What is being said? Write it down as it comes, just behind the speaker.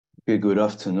Okay, good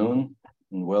afternoon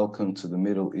and welcome to the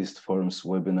Middle East Forum's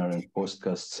webinar and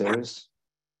podcast series.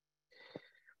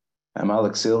 I'm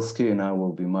Alex Ilsky and I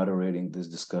will be moderating this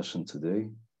discussion today.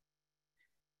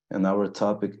 And our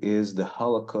topic is the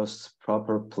Holocaust's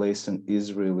proper place in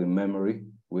Israeli memory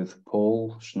with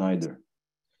Paul Schneider.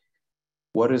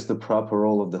 What is the proper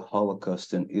role of the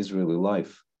Holocaust in Israeli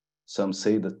life? Some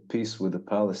say that peace with the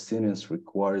Palestinians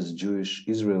requires Jewish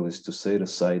Israelis to set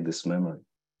aside this memory.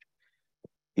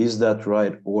 Is that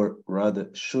right, or rather,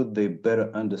 should they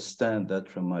better understand that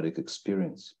traumatic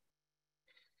experience?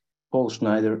 Paul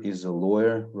Schneider is a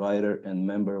lawyer, writer, and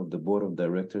member of the board of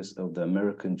directors of the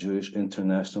American Jewish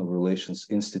International Relations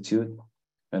Institute,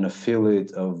 an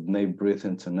affiliate of Bnei Brit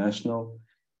International.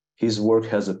 His work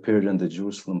has appeared in the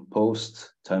Jerusalem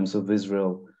Post, Times of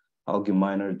Israel,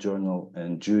 Allgemeiner Journal,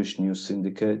 and Jewish News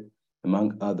Syndicate,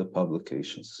 among other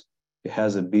publications. He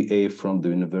has a BA from the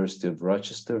University of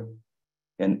Rochester,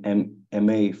 an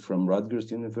MA from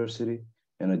Rutgers University,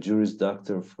 and a Juris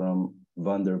Doctor from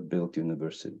Vanderbilt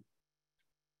University.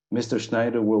 Mr.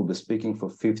 Schneider will be speaking for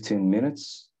 15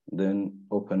 minutes, then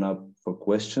open up for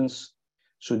questions.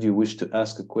 Should you wish to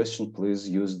ask a question, please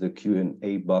use the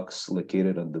Q&A box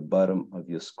located at the bottom of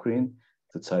your screen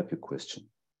to type your question.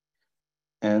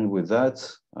 And with that,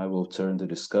 I will turn the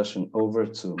discussion over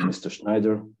to Mr.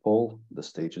 Schneider. Paul, the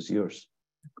stage is yours.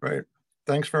 Great.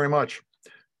 Thanks very much.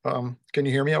 Can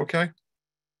you hear me okay?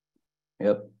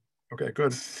 Yep. Okay,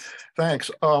 good.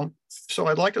 Thanks. So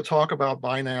I'd like to talk about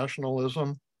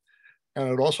binationalism, and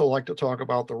I'd also like to talk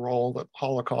about the role that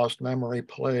Holocaust memory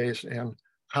plays in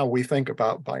how we think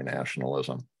about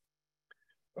binationalism.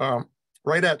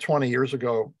 Right at 20 years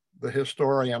ago, the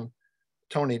historian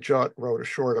Tony Judt wrote a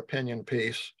short opinion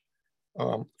piece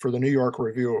for the New York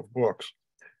Review of Books.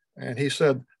 And he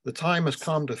said, "The time has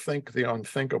come to think the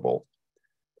unthinkable."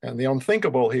 And the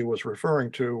unthinkable he was referring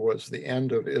to was the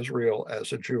end of Israel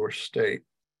as a Jewish state.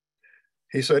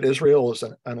 He said Israel is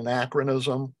an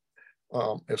anachronism.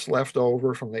 It's left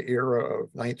over from the era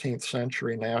of 19th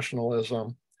century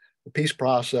nationalism. The peace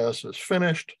process is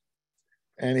finished.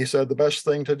 And he said the best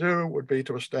thing to do would be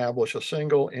to establish a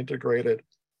single integrated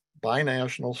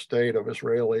binational state of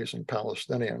Israelis and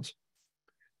Palestinians.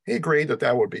 He agreed that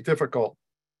that would be difficult,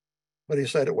 but he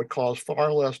said it would cause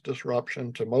far less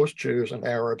disruption to most Jews and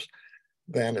Arabs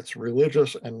than its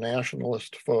religious and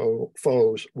nationalist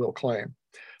foes will claim.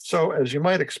 So as you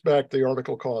might expect, the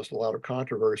article caused a lot of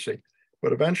controversy,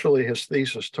 but eventually his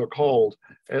thesis took hold,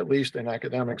 at least in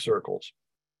academic circles.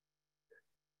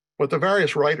 But the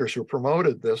various writers who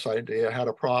promoted this idea had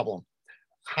a problem: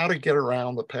 how to get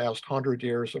around the past 100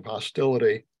 years of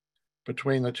hostility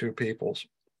between the two peoples.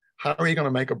 How are you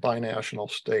going to make a binational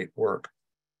state work?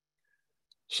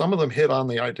 Some of them hit on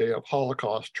the idea of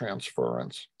Holocaust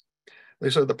transference. They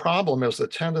said the problem is the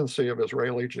tendency of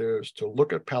Israeli Jews to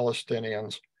look at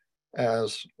Palestinians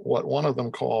as what one of them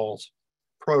calls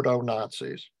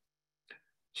proto-Nazis.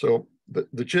 So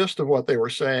the gist of what they were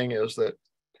saying is that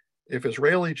if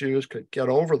Israeli Jews could get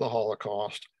over the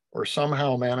Holocaust or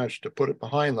somehow manage to put it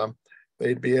behind them,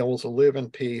 they'd be able to live in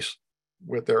peace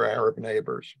with their Arab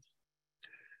neighbors.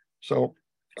 So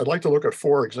I'd like to look at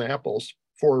four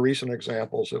recent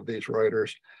examples of these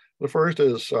writers. The first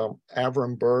is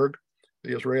Avram Berg,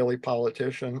 the Israeli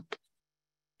politician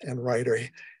and writer.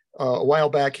 A while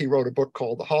back, he wrote a book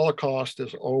called "The Holocaust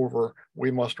is Over,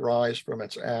 We Must Rise from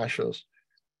Its Ashes."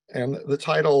 And the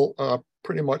title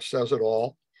pretty much says it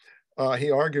all.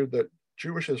 He argued that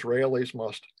Jewish Israelis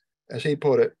must, as he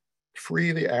put it,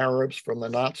 free the Arabs from the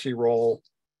Nazi role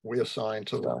we assigned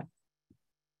to them.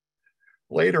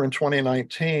 Later in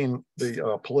 2019,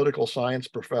 the political science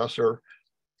professor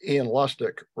Ian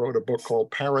Lustig wrote a book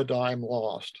called "Paradigm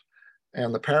Lost."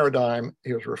 And the paradigm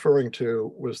he was referring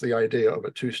to was the idea of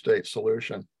a two-state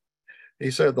solution. He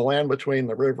said the land between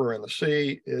the river and the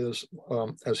sea is,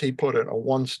 as he put it, a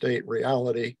one-state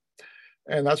reality.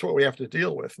 And that's what we have to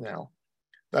deal with now.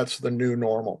 That's the new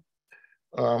normal.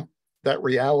 That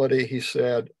reality, he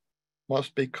said,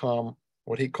 must become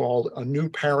what he called a new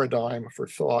paradigm for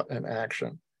thought and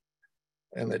action,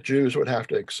 and that Jews would have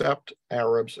to accept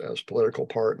Arabs as political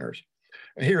partners.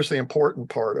 And here's the important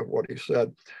part of what he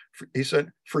said. He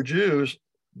said, for Jews,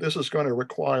 this is going to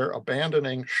require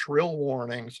abandoning shrill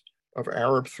warnings of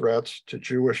Arab threats to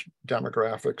Jewish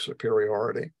demographic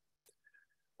superiority.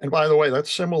 And by the way,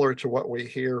 that's similar to what we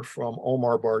hear from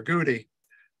Omar Barghouti,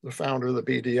 the founder of the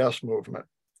BDS movement.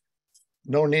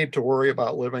 No need to worry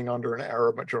about living under an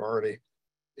Arab majority.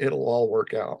 It'll all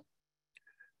work out.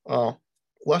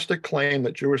 Lustig claimed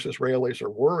that Jewish Israelis are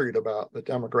worried about the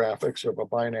demographics of a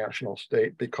binational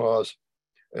state because,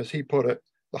 as he put it,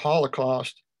 the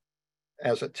Holocaust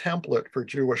as a template for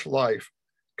Jewish life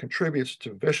contributes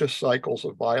to vicious cycles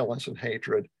of violence and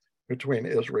hatred between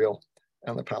Israel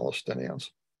and the Palestinians.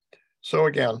 So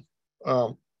again,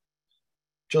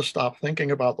 just stop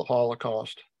thinking about the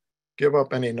Holocaust, give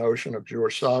up any notion of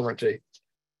Jewish sovereignty,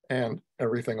 and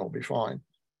everything will be fine.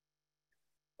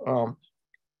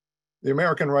 The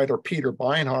American writer Peter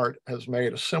Beinart has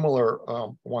made a similar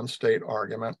one-state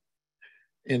argument.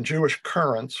 In Jewish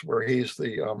Currents, where he's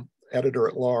the editor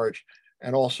at large,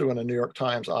 and also in a New York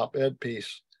Times op-ed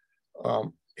piece,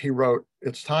 he wrote,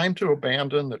 "It's time to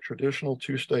abandon the traditional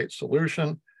two-state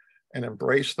solution and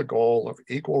embrace the goal of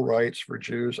equal rights for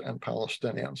Jews and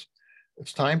Palestinians.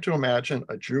 It's time to imagine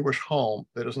a Jewish home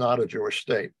that is not a Jewish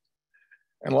state."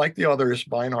 And like the others,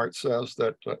 Beinart says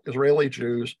that Israeli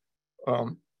Jews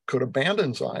could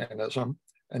abandon Zionism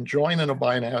and join in a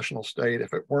binational state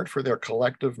if it weren't for their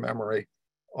collective memory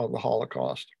of the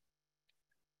Holocaust.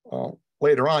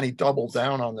 Later on, he doubled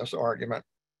down on this argument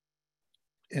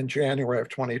in January of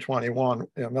 2021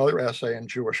 in another essay in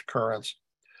Jewish Currents.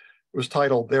 It was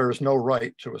titled, "There is No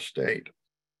Right to a State."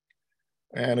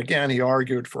 And again, he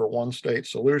argued for a one-state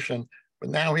solution, but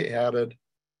now he added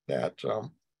that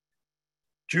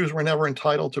Jews were never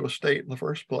entitled to a state in the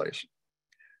first place.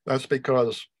 That's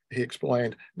because, he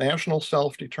explained, national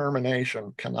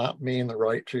self-determination cannot mean the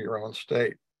right to your own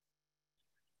state.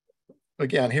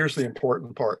 Again, here's the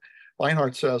important part.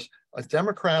 Beinart says, a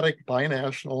democratic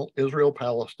binational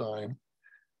Israel-Palestine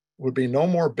would be no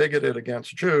more bigoted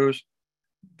against Jews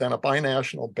than a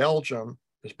binational Belgium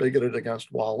is bigoted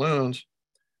against Walloons,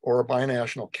 or a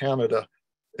binational Canada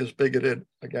is bigoted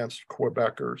against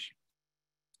Quebecers.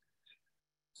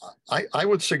 I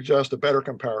would suggest a better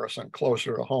comparison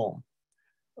closer to home.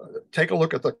 Take a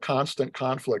look at the constant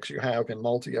conflicts you have in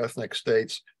multi-ethnic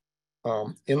states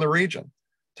in the region.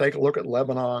 Take a look at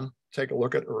Lebanon, take a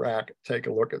look at Iraq, take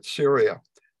a look at Syria.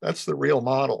 That's the real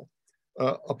model.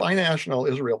 A binational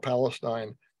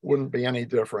Israel-Palestine wouldn't be any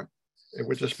different. It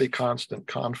would just be constant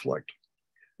conflict.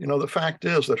 You know, the fact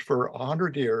is that for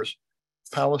 100 years,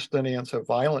 Palestinians have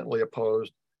violently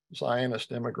opposed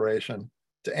Zionist immigration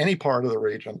to any part of the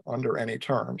region under any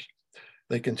terms.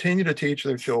 They continue to teach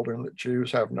their children that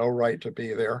Jews have no right to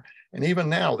be there. And even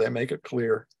now, they make it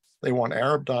clear they want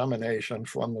Arab domination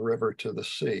from the river to the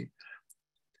sea.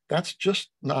 That's just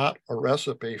not a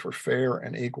recipe for fair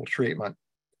and equal treatment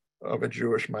of a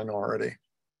Jewish minority.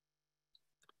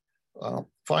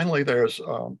 Finally, there's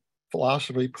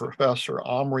philosophy professor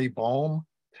Omri Bohm.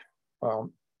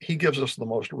 He gives us the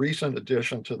most recent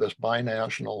addition to this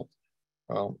binational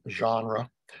genre.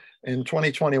 In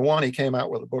 2021, he came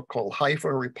out with a book called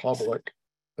Haifa Republic,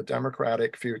 A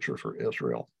Democratic Future for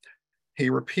Israel. He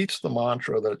repeats the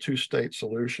mantra that a two-state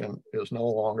solution is no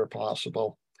longer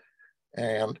possible.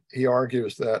 And he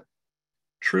argues that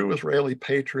true Israeli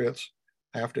patriots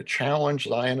have to challenge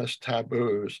Zionist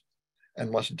taboos and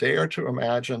must dare to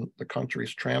imagine the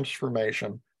country's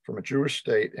transformation from a Jewish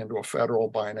state into a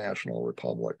federal binational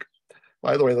republic.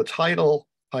 By the way, the title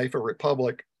Haifa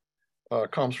Republic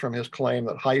comes from his claim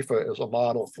that Haifa is a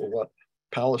model for what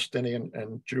Palestinian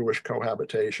and Jewish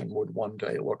cohabitation would one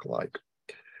day look like.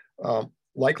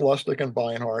 Like Lustig and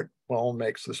Beinart, Bohm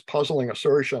makes this puzzling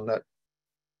assertion that,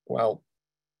 while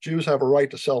Jews have a right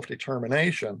to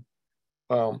self-determination,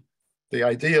 the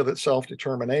idea that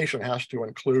self-determination has to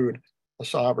include a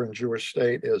sovereign Jewish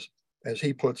state is, as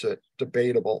he puts it,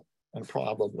 debatable and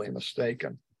probably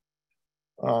mistaken.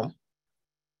 Bohm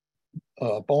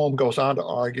goes on to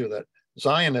argue that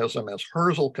Zionism, as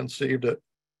Herzl conceived it,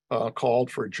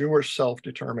 called for Jewish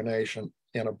self-determination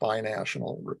in a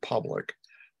binational republic,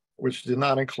 which did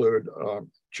not include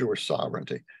Jewish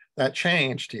sovereignty. That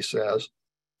changed, he says,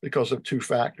 because of two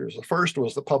factors. The first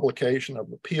was the publication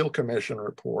of the Peel Commission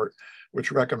report,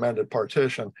 which recommended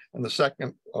partition, and the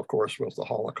second, of course, was the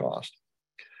Holocaust.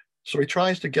 So he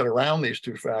tries to get around these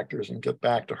two factors and get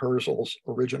back to Herzl's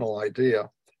original idea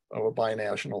of a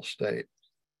binational state.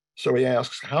 So he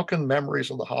asks, how can memories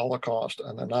of the Holocaust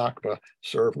and the Nakba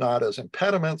serve not as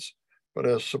impediments, but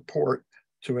as support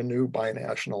to a new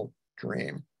binational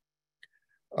dream?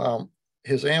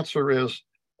 His answer is,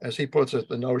 as he puts it,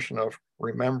 the notion of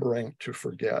remembering to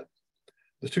forget.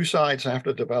 The two sides have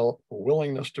to develop a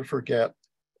willingness to forget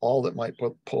all that might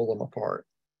pull them apart.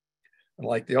 And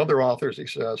like the other authors, he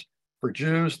says, for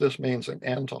Jews, this means an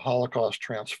end to Holocaust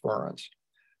transference,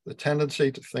 the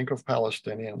tendency to think of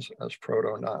Palestinians as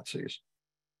proto-Nazis.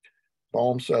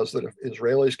 Bohm says that if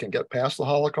Israelis can get past the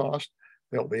Holocaust,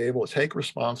 they'll be able to take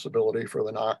responsibility for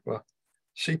the Nakba,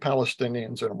 see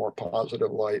Palestinians in a more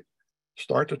positive light,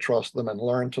 start to trust them, and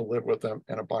learn to live with them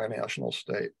in a binational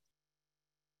state.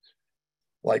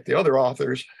 Like the other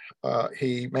authors,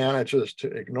 he manages to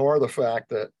ignore the fact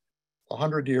that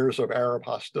 100 years of Arab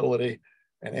hostility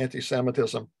and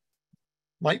anti-Semitism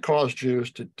might cause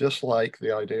Jews to dislike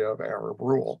the idea of Arab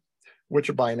rule, which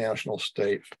a binational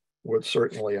state would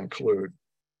certainly include.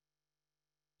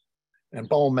 And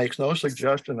Bohm makes no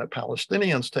suggestion that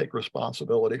Palestinians take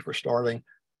responsibility for starting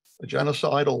a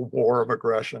genocidal war of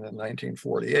aggression in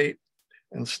 1948.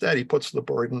 Instead, he puts the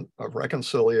burden of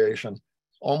reconciliation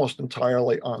almost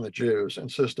entirely on the Jews,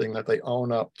 insisting that they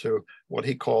own up to what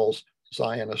he calls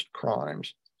Zionist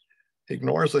crimes. He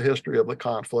ignores the history of the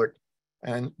conflict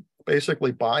and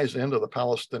basically buys into the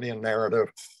Palestinian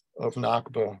narrative of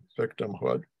Nakba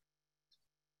victimhood.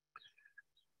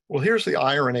 Well, here's the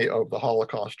irony of the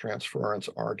Holocaust transference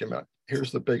argument.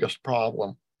 Here's the biggest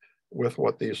problem with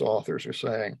what these authors are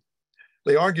saying.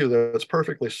 They argue that it's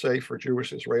perfectly safe for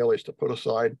Jewish Israelis to put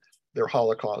aside their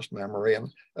Holocaust memory and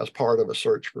as part of a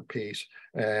search for peace.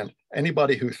 And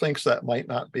anybody who thinks that might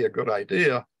not be a good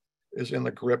idea is in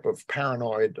the grip of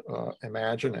paranoid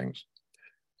imaginings.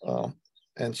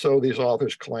 And so these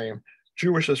authors claim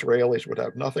Jewish Israelis would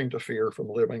have nothing to fear from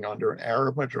living under an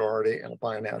Arab majority in a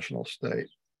binational state.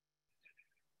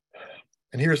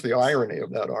 And here's the irony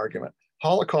of that argument.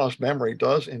 Holocaust memory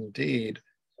does indeed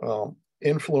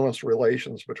influence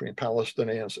relations between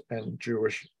Palestinians and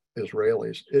Jewish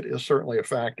Israelis. It is certainly a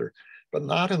factor, but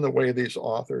not in the way these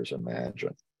authors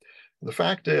imagine. The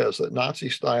fact is that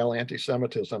Nazi-style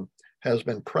anti-Semitism has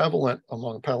been prevalent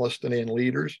among Palestinian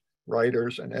leaders,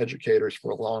 writers, and educators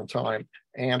for a long time,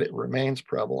 and it remains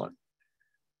prevalent.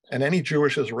 And any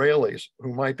Jewish Israelis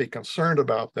who might be concerned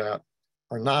about that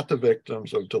are not the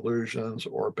victims of delusions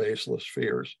or baseless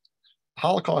fears. The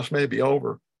Holocaust may be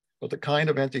over, but the kind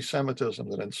of anti-Semitism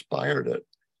that inspired it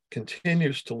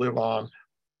continues to live on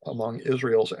among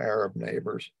Israel's Arab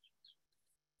neighbors.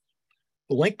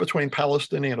 The link between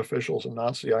Palestinian officials and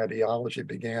Nazi ideology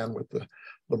began with the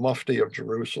Mufti of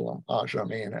Jerusalem,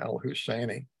 Amin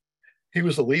al-Husseini. He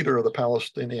was the leader of the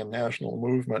Palestinian national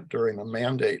movement during the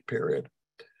Mandate period.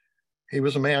 He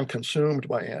was a man consumed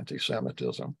by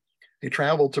anti-Semitism. He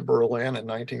traveled to Berlin in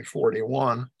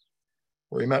 1941,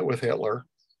 where he met with Hitler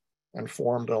and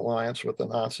formed an alliance with the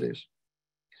Nazis.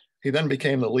 He then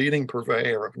became the leading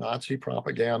purveyor of Nazi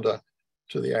propaganda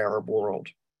to the Arab world.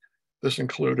 This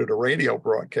included a radio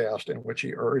broadcast in which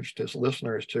he urged his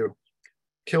listeners to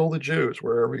kill the Jews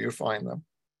wherever you find them.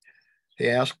 He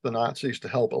asked the Nazis to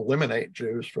help eliminate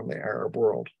Jews from the Arab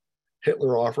world.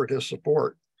 Hitler offered his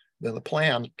support. Then the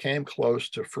plan came close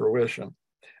to fruition.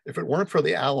 If it weren't for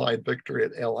the Allied victory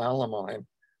at El Alamein,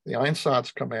 the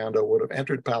Einsatzkommando would have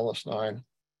entered Palestine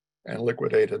and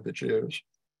liquidated the Jews.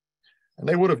 And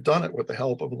they would have done it with the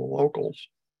help of the locals.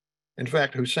 In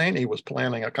fact, Husseini was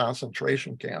planning a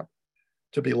concentration camp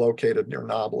to be located near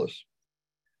Nablus.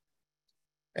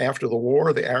 After the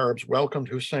war, the Arabs welcomed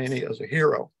Husseini as a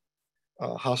hero.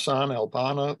 Hassan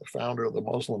al-Banna, the founder of the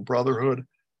Muslim Brotherhood,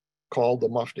 called the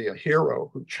Mufti a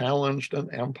hero who challenged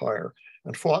an empire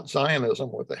and fought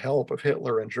Zionism with the help of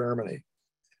Hitler and Germany.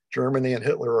 Germany and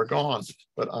Hitler are gone,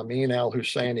 but Amin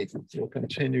al-Husseini will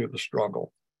continue the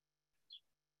struggle.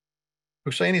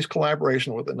 Husseini's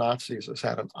collaboration with the Nazis has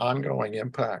had an ongoing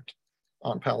impact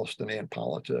on Palestinian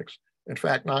politics. In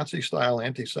fact, Nazi-style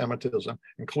anti-Semitism,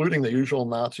 including the usual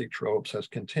Nazi tropes, has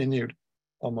continued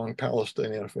among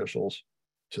Palestinian officials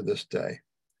to this day.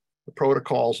 The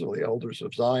protocols of the Elders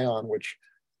of Zion, which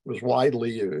was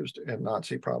widely used in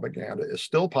Nazi propaganda, is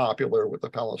still popular with the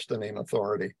Palestinian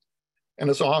Authority, and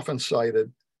is often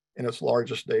cited in its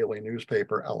largest daily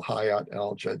newspaper, Al-Hayat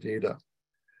al-Jadida.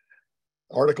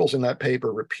 Articles in that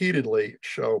paper repeatedly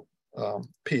show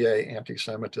PA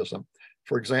anti-Semitism.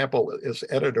 For example, its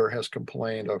editor has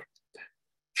complained of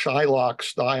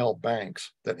Shylock-style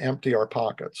banks that empty our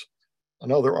pockets.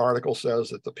 Another article says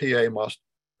that the PA must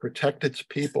protect its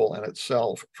people and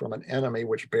itself from an enemy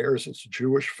which bears its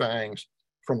Jewish fangs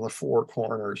from the four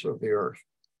corners of the earth.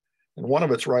 And one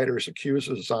of its writers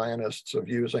accuses Zionists of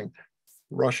using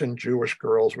Russian Jewish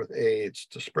girls with AIDS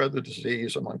to spread the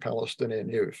disease among Palestinian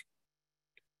youth.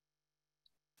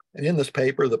 And in this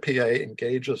paper, the PA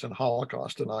engages in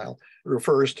Holocaust denial. It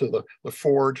refers to the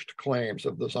forged claims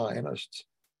of the Zionists.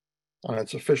 On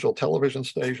its official television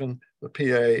station, the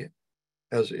PA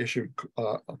has issued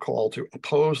a call to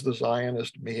oppose the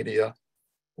Zionist media,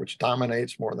 which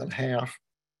dominates more than half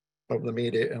of the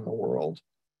media in the world.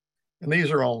 And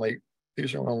these are only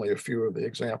a few of the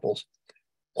examples.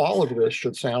 All of this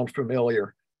should sound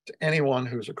familiar to anyone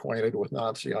who's acquainted with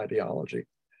Nazi ideology.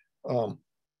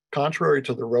 Contrary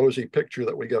to the rosy picture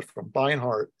that we get from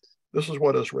Beinhart, this is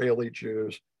what Israeli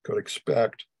Jews could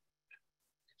expect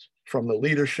from the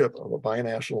leadership of a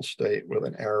binational state with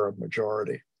an Arab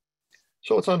majority.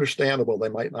 So it's understandable they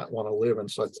might not want to live in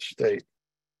such a state.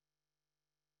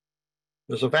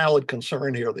 There's a valid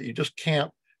concern here that you just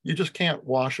can't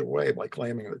wash away by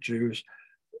claiming that Jews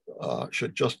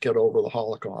should just get over the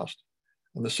Holocaust.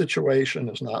 And the situation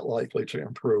is not likely to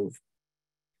improve.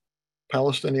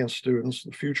 Palestinian students,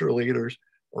 the future leaders,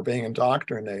 are being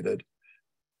indoctrinated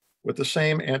with the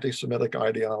same anti-Semitic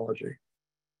ideology.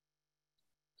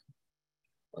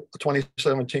 A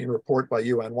 2017 report by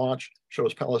UN Watch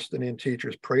shows Palestinian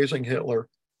teachers praising Hitler,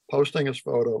 posting his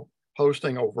photo,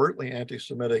 posting overtly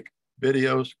anti-Semitic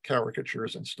videos,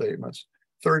 caricatures, and statements.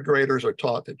 Third graders are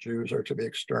taught that Jews are to be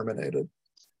exterminated.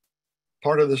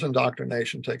 Part of this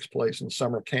indoctrination takes place in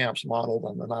summer camps modeled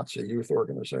on the Nazi youth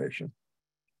organization.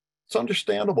 It's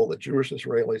understandable that Jewish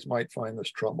Israelis might find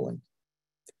this troubling.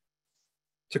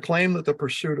 To claim that the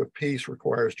pursuit of peace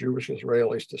requires Jewish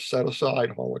Israelis to set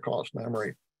aside Holocaust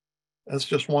memory, that's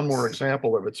just one more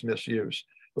example of its misuse.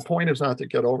 The point is not to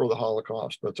get over the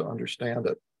Holocaust, but to understand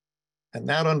it. And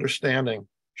that understanding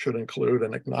should include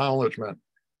an acknowledgement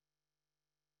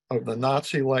of the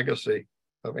Nazi legacy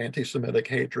of anti-Semitic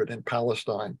hatred in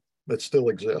Palestine that still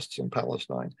exists in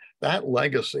Palestine. That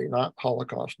legacy, not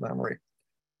Holocaust memory,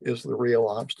 is the real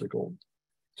obstacle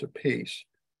to peace.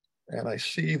 And I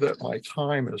see that my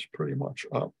time is pretty much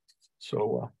up.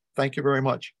 So thank you very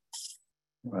much.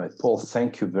 All right, Paul,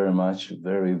 thank you very much.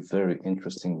 Very, very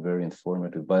interesting, very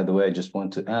informative. By the way, I just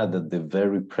want to add that the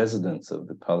very president of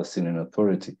the Palestinian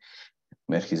Authority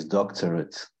made his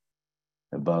doctorate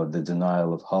about the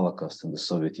denial of Holocaust in the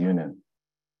Soviet Union.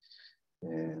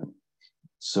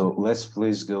 So let's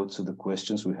please go to the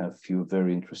questions. We have a few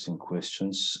very interesting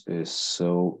questions.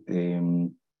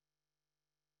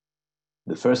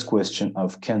 The first question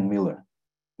of Ken Miller: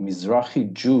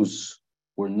 Mizrahi Jews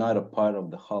were not a part of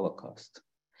the Holocaust.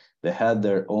 They had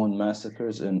their own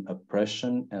massacres and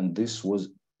oppression, and this was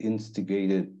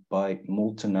instigated by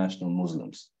multinational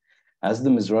Muslims. As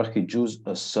the Mizrahi Jews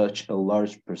are such a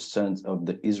large percent of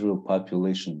the Israel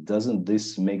population, doesn't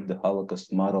this make the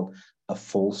Holocaust model a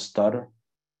false starter?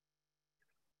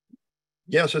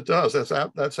 Yes, it does.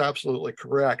 That's absolutely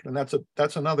correct, and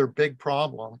that's another big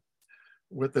problem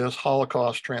with this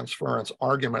Holocaust transference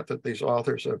argument that these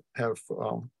authors have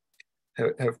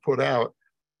put out.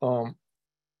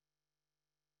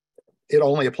 It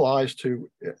only applies to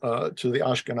the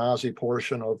Ashkenazi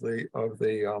portion of the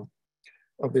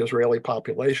Israeli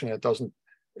population. It doesn't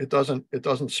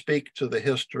speak to the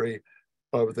history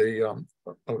of the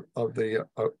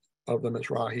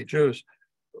Mizrahi Jews,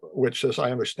 which, as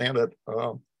I understand it,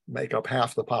 make up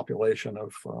half the population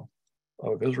of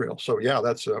Israel. So yeah,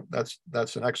 that's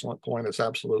an excellent point. It's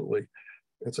absolutely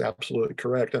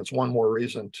correct, and it's one more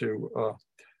reason to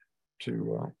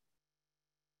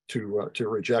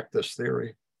reject this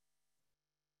theory.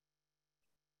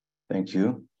 Thank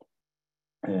you.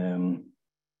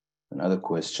 Another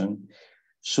question: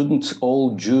 shouldn't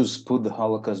all Jews put the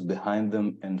Holocaust behind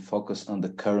them and focus on the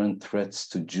current threats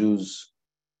to Jews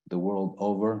the world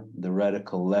over, the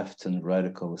radical left and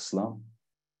radical Islam?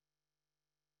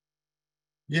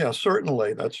 Yeah,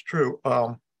 certainly, that's true.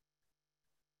 And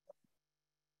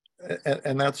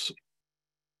that's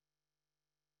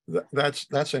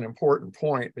an important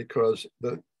point, because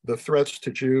the threats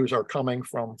to Jews are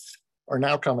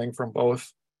now coming from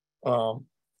both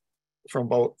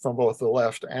the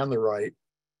left and the right.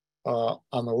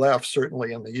 On the left,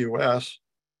 certainly in the U.S.,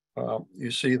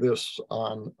 you see this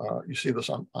on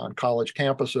college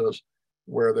campuses,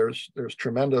 where there's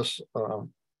tremendous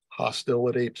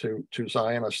hostility to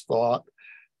Zionist thought,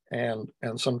 and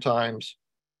sometimes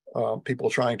people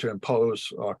trying to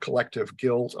impose collective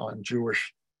guilt on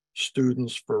Jewish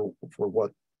students for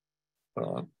what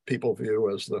people view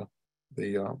as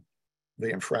the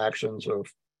infractions of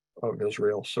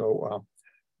Israel. So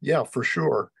yeah, for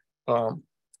sure.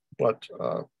 But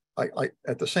I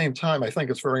at the same time, I think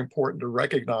it's very important to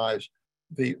recognize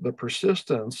the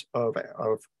persistence of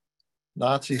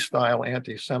Nazi-style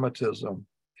anti-Semitism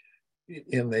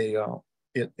in the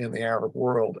Arab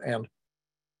world. And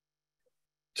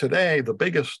today, the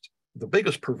biggest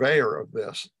purveyor of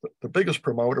this, the biggest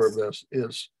promoter of this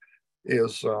is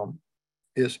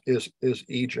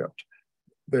Egypt.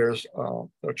 There's a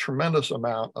tremendous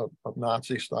amount of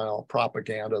Nazi-style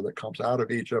propaganda that comes out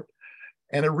of Egypt,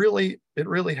 and it really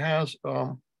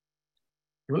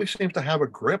seems to have a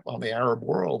grip on the Arab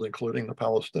world, including the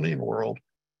Palestinian world,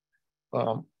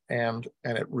 and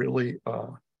it really,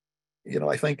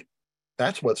 I think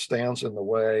that's what stands in the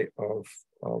way of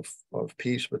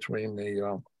peace between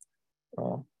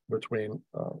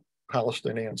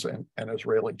Palestinians and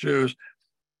Israeli Jews.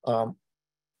 And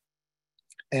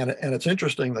it's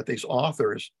interesting that these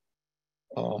authors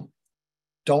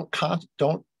don't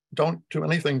do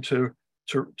anything to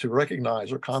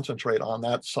recognize or concentrate on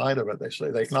that side of it. They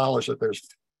acknowledge that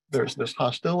there's this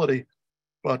hostility,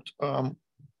 but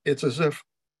it's as if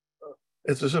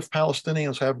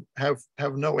Palestinians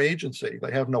have no agency.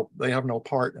 They have no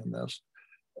part in this,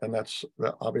 and that's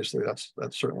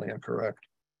certainly incorrect.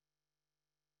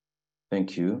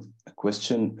 Thank you. A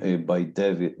question by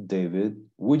David.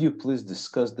 Would you please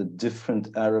discuss the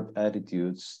different Arab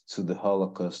attitudes to the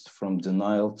Holocaust from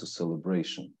denial to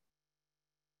celebration?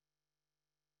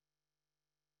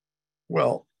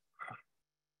 Well,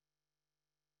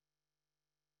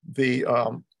 the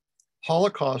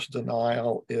Holocaust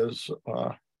denial is,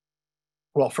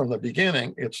 well, from the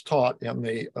beginning, it's taught in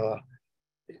the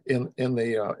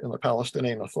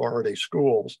Palestinian Authority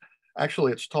schools.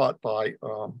 Actually, it's taught by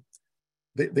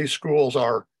these schools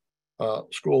are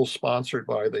schools sponsored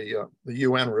by the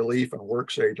UN Relief and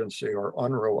Works Agency, or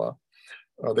UNRWA.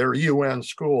 They're UN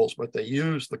schools, but they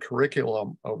use the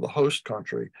curriculum of the host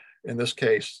country. In this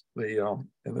case, the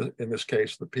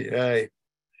PA,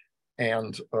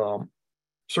 and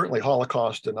certainly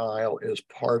Holocaust denial is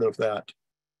part of that.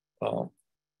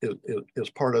 Is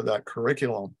part of that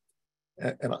curriculum.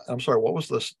 And I'm sorry, what was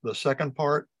the second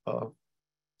part?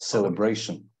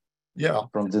 Celebration. Yeah.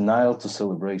 From denial to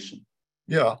celebration.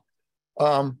 Yeah.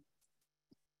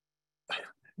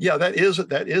 Yeah, that is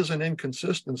an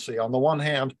inconsistency. On the one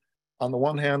hand,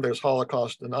 there's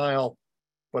Holocaust denial,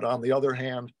 but on the other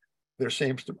hand, there's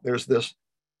this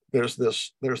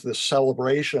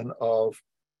celebration of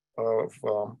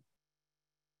the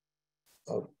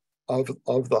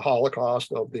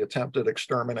Holocaust, of the attempted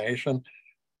extermination,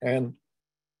 and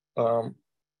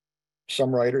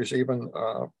some writers even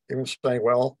say,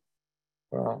 well,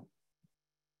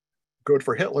 good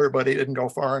for Hitler, but he didn't go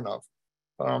far enough.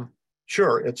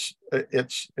 Sure, it's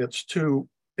two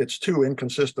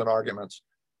inconsistent arguments,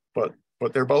 but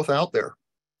they're both out there.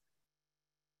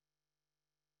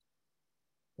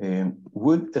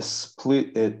 Would a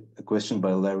split, a question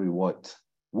by Larry Watt,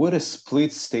 would a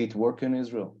split state work in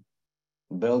Israel?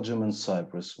 Belgium and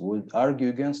Cyprus would argue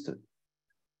against it.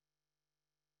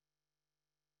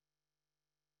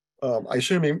 I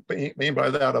assume you mean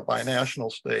by that a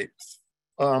binational state.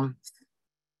 I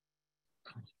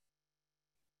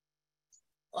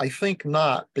think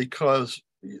not, because,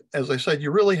 as I said, you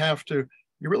really have to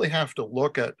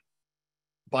look at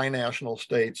binational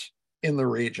states in the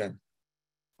region,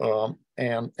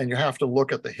 and you have to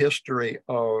look at the history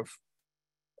of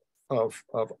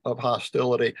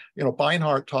hostility. You know,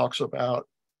 Beinhart talks about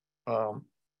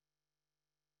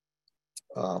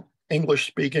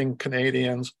English-speaking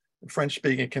Canadians,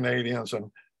 French-speaking Canadians,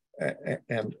 and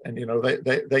you know,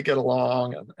 they get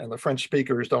along, and the French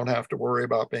speakers don't have to worry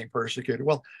about being persecuted.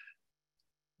 Well,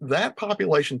 that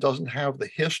population doesn't have the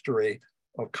history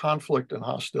of conflict and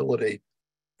hostility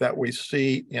that we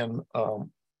see in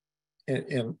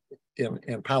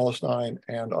Palestine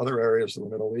and other areas of the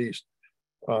Middle East,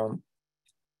 and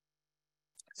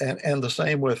the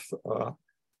same with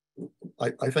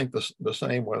I think the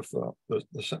same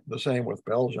with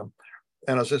Belgium.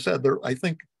 And as I said, I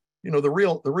think, you know, the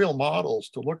real models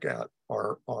to look at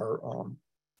are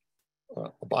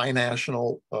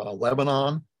binational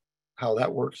Lebanon, how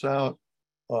that works out,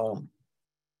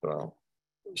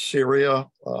 Syria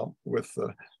with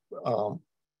the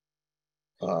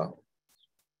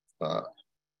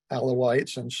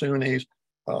Alawites and Sunnis.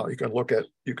 You can look at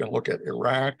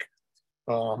Iraq.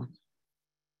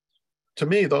 To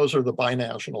me, those are the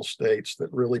binational states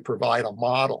that really provide a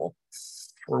model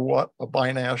for what a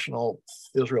binational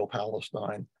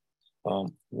Israel-Palestine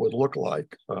would look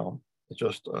like.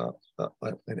 Just an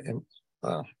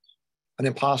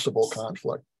impossible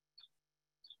conflict.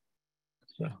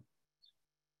 Yeah.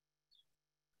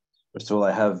 First of all,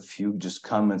 I have a few just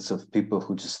comments of people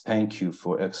who just thank you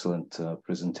for excellent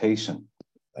presentation.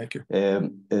 Thank you.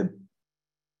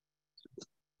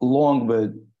 Long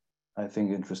but I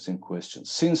think interesting question.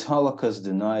 Since Holocaust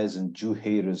deniers and Jew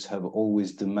haters have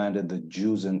always demanded that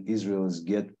Jews and Israelis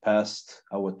get past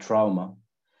our trauma,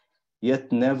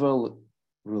 yet never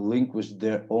relinquished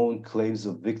their own claims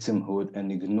of victimhood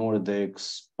and ignored their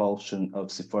expulsion of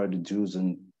Sephardi Jews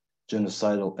and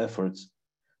genocidal efforts,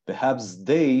 perhaps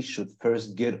they should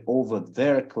first get over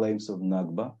their claims of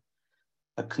Nakba,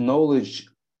 acknowledge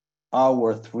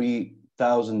our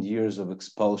 3,000 years of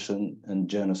expulsion and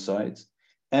genocides,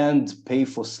 and pay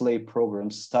for slave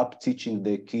programs, stop teaching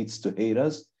their kids to hate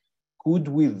us. Could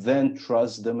we then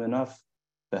trust them enough?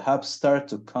 Perhaps start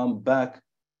to come back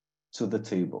to the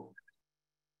table.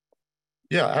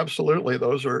 Yeah, absolutely.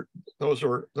 Those are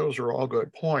all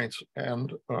good points.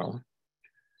 And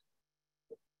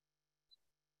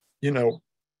you know,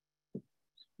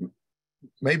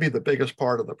 maybe the biggest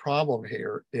part of the problem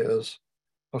here is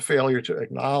a failure to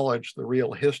acknowledge the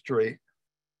real history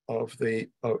of the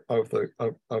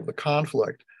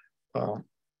conflict.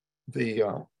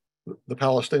 The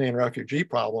Palestinian refugee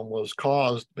problem was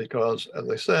caused because, as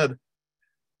I said,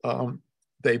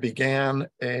 they began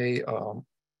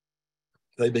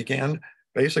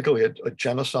basically a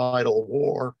genocidal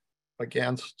war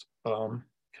against the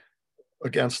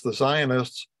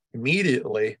Zionists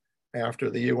immediately after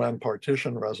the UN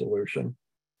partition resolution,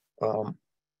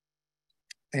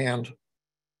 and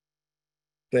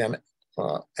then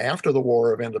after the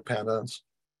War of Independence,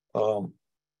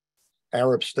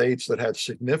 Arab states that had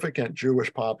significant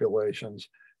Jewish populations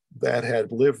that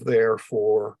had lived there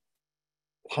for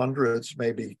hundreds,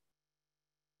 maybe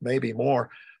more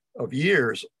of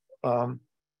years,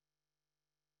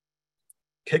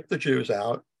 kicked the Jews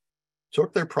out,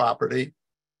 took their property,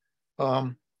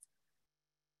 and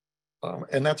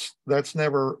that's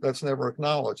never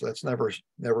acknowledged. That's never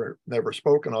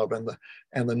spoken of. And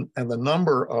the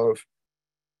number of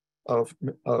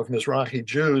Mizrahi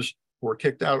Jews who were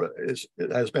kicked out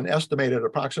has been estimated at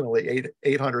approximately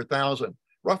 800,000,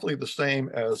 roughly the same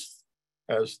as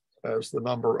the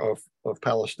number of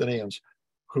Palestinians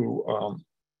who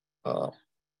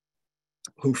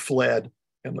fled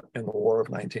in the War of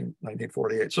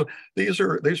 1948. So these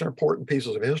are important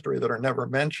pieces of history that are never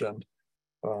mentioned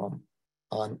on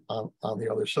the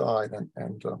other side,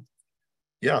 and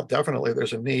yeah, definitely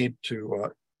there's a need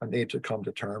to come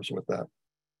to terms with that.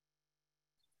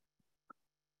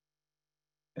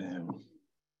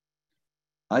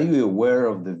 Are you aware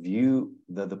of the view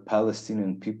that the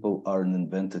Palestinian people are an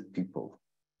invented people?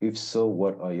 If so,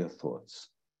 what are your thoughts?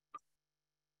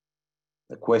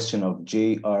 The question of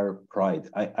J.R. Pride.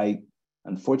 I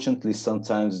unfortunately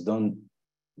sometimes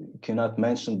cannot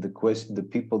mention the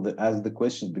people that ask the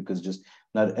questions, because just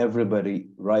not everybody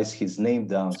writes his name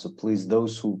down. So please,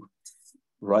 those who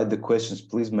write the questions,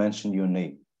 please mention your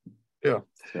name. Yeah.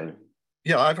 Sorry.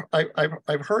 Yeah,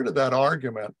 I've heard of that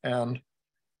argument, and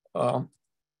I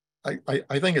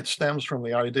think it stems from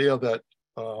the idea that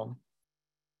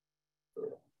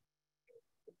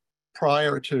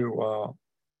prior to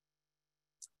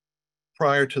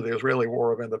the Israeli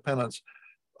War of Independence,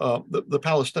 the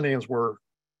Palestinians were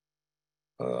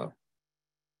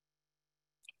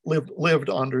lived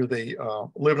under the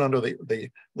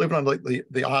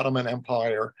Ottoman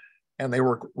Empire, and they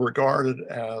were regarded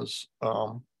as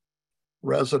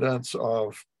residents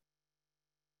of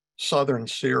southern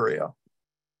Syria.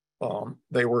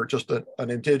 They were just an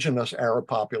indigenous Arab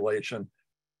population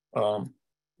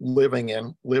living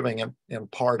in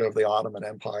part of the Ottoman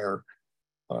Empire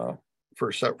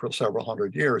for several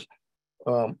hundred years.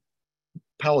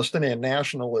 Palestinian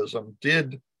nationalism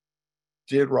did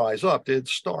rise up, did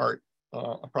start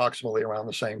approximately around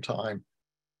the same time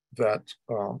that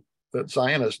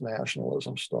Zionist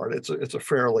nationalism started. It's a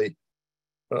fairly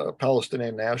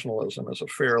Palestinian nationalism is a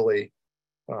fairly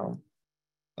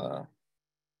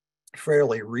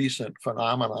recent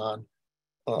phenomenon,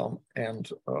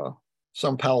 and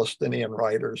some Palestinian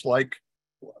writers like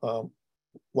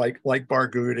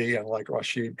Barghouti and like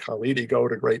Rashid Khalidi go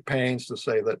to great pains to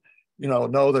say that,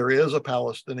 no, there is a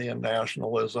Palestinian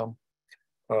nationalism.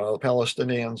 The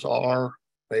Palestinians are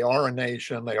a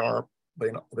nation. They are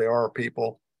a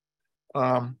people.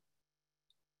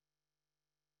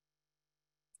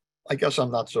 I guess I'm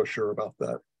not so sure about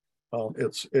that.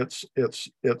 It's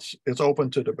open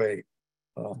to debate.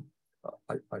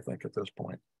 I think at this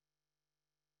point.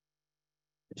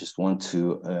 I just want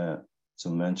to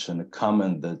mention a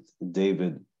comment that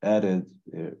David added.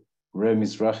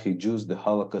 Mizrahi Jews, the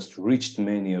Holocaust reached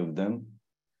many of them,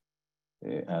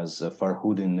 as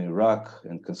Farhud in Iraq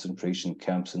and concentration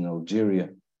camps in Algeria.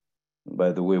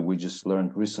 By the way, we just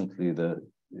learned recently that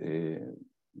the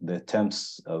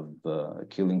attempts of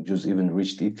killing Jews even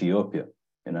reached Ethiopia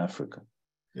in Africa.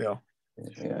 Yeah.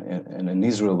 And in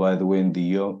Israel, by the way, in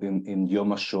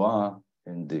Yom HaShoah,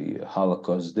 in the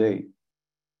Holocaust Day,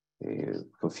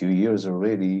 for a few years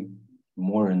already,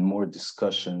 more and more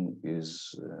discussion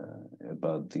is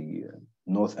about the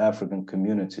North African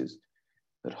communities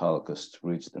that Holocaust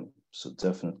reached them. So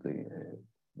definitely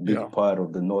a big part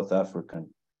of the North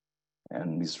African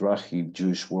and Mizrahi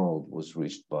Jewish world was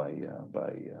reached by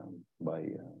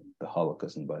the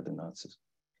Holocaust and by the Nazis.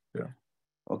 Yeah.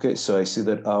 Okay, so I see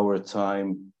that our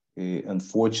time,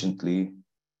 unfortunately,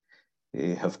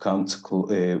 we have come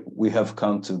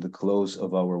to the close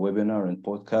of our webinar and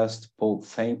podcast. Paul,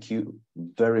 thank you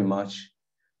very much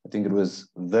I think it was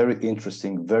very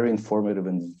interesting, very informative,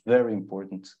 and very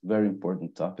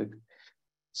important topic.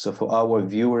 So for our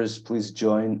viewers, please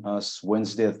join us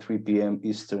Wednesday at 3 p.m.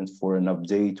 Eastern for an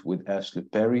update with Ashley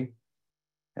Perry.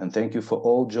 And thank you for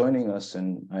all joining us,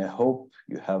 and I hope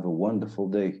you have a wonderful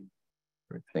day.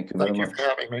 Thank you very much. Thank you for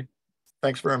having me.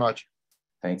 Thanks very much.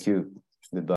 Thank you. Goodbye.